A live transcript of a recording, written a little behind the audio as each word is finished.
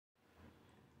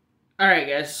Alright,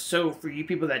 guys, so for you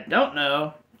people that don't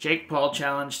know, Jake Paul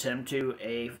challenged him to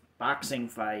a boxing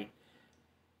fight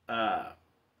uh,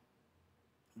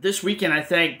 this weekend, I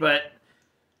think, but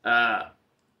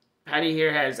Paddy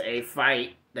here has a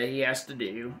fight that he has to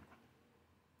do,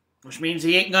 which means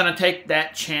he ain't going to take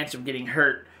that chance of getting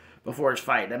hurt before his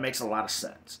fight. That makes a lot of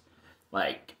sense.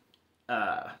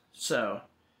 So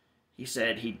he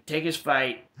said he'd take his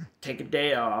fight, take a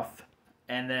day off,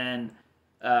 and then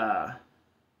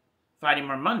fight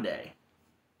him on Monday.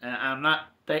 And I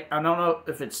don't know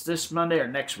if it's this Monday or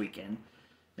next weekend.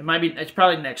 It's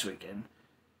probably next weekend.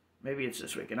 Maybe it's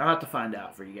this weekend. I'll have to find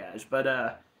out for you guys.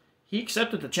 But he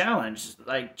accepted the challenge.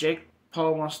 Like, Jake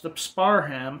Paul wants to spar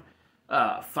him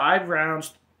 5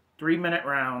 rounds, 3-minute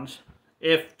rounds.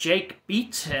 If Jake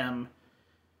beats him,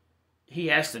 he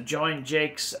has to join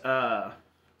Jake's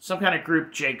some kind of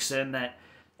group Jake's in that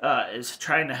is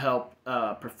trying to help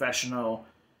professional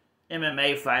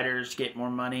MMA fighters get more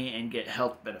money and get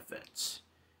health benefits.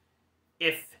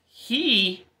 If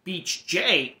he beats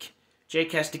Jake,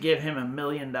 Jake has to give him $1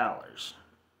 million. I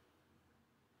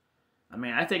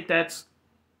mean, I think that's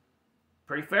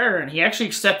pretty fair, and he actually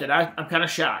accepted. I'm kind of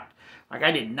shocked. Like,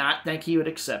 I did not think he would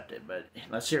accept it, but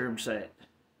let's hear him say it.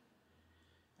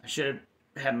 I should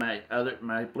have had my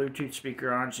Bluetooth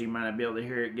speaker on, so you might not be able to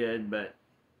hear it good, but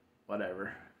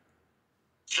whatever.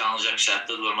 Challenge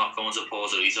accepted. We're not going to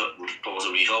Puerto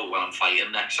Rico when I'm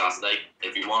fighting next Saturday.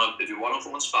 If you want to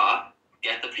come and spar,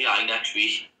 get the PI next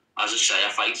week. As I say, I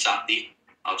fight Saturday.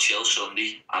 I'll chill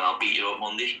Sunday, and I'll beat you up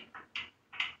Monday.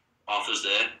 Offers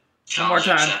there. Challenge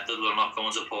accepted. We're not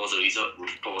going to Puerto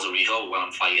Rico when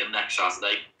I'm fighting next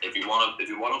Saturday. If you want to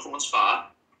come and spar,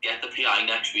 get the PI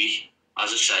next week.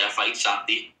 As I say, I fight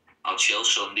Saturday. I'll chill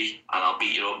Sunday, and I'll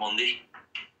beat you up Monday.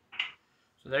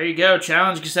 So there you go.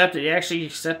 Challenge accepted. He actually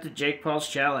accepted Jake Paul's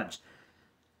challenge.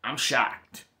 I'm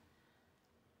shocked.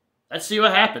 Let's see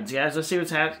what happens, guys. Let's see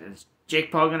what's happening. Is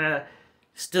Jake Paul going to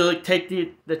still take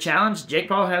the challenge? Jake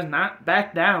Paul has not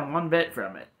backed down one bit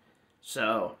from it.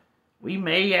 So we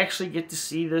may actually get to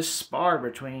see this spar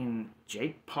between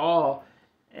Jake Paul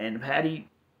and Paddy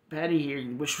here,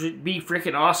 which would be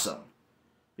freaking awesome.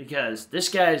 Because this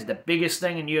guy is the biggest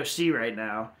thing in UFC right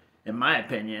now, in my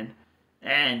opinion.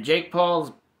 And Jake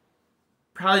Paul's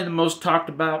probably the most talked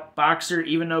about boxer,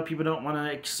 even though people don't want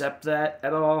to accept that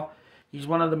at all. He's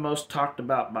one of the most talked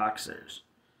about boxers.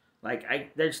 Like,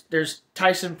 there's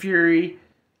Tyson Fury,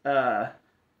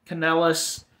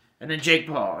 Canellis, and then Jake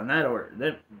Paul in that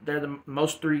order. They're the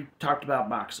most 3 talked about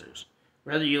boxers,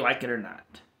 whether you like it or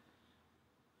not.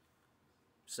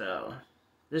 So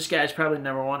this guy's probably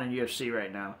 #1 in UFC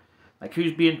right now. Like,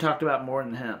 who's being talked about more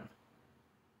than him?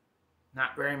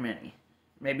 Not very many.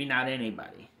 Maybe not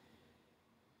anybody.